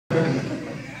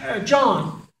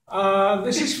John,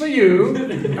 this is for you.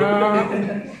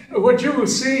 What you will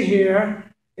see here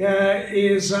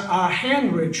is our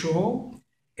hand ritual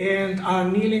and our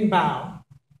kneeling bow.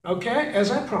 Okay,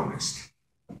 as I promised.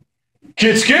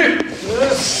 Kitsuki!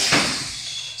 Yes.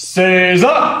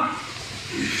 Seiza!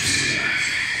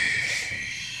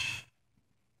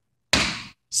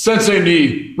 Sensei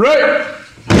knee, right!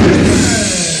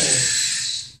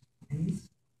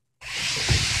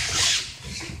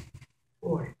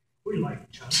 Boy, we like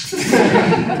each other.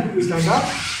 Stand up.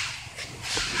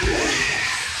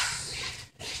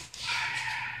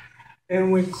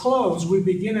 And we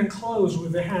begin and close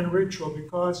with the hand ritual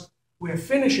because we're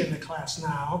finishing the class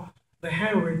now. The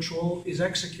hand ritual is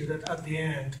executed at the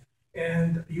end.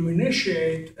 And you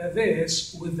initiate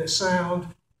this with the sound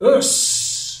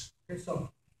us. Okay, so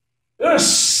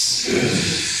us.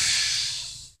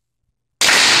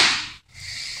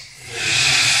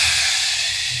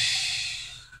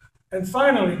 And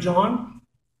finally, John,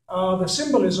 the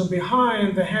symbolism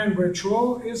behind the hand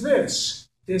ritual is this: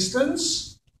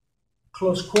 distance,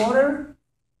 close quarter,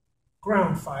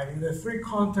 ground fighting, the three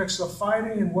contexts of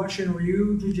fighting in Washin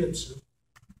Ryu Jujutsu.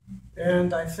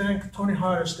 And I thank Tony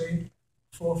Hardesty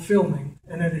for filming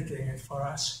and editing it for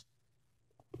us.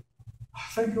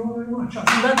 Thank you all very much. I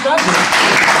think that does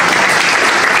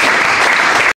it.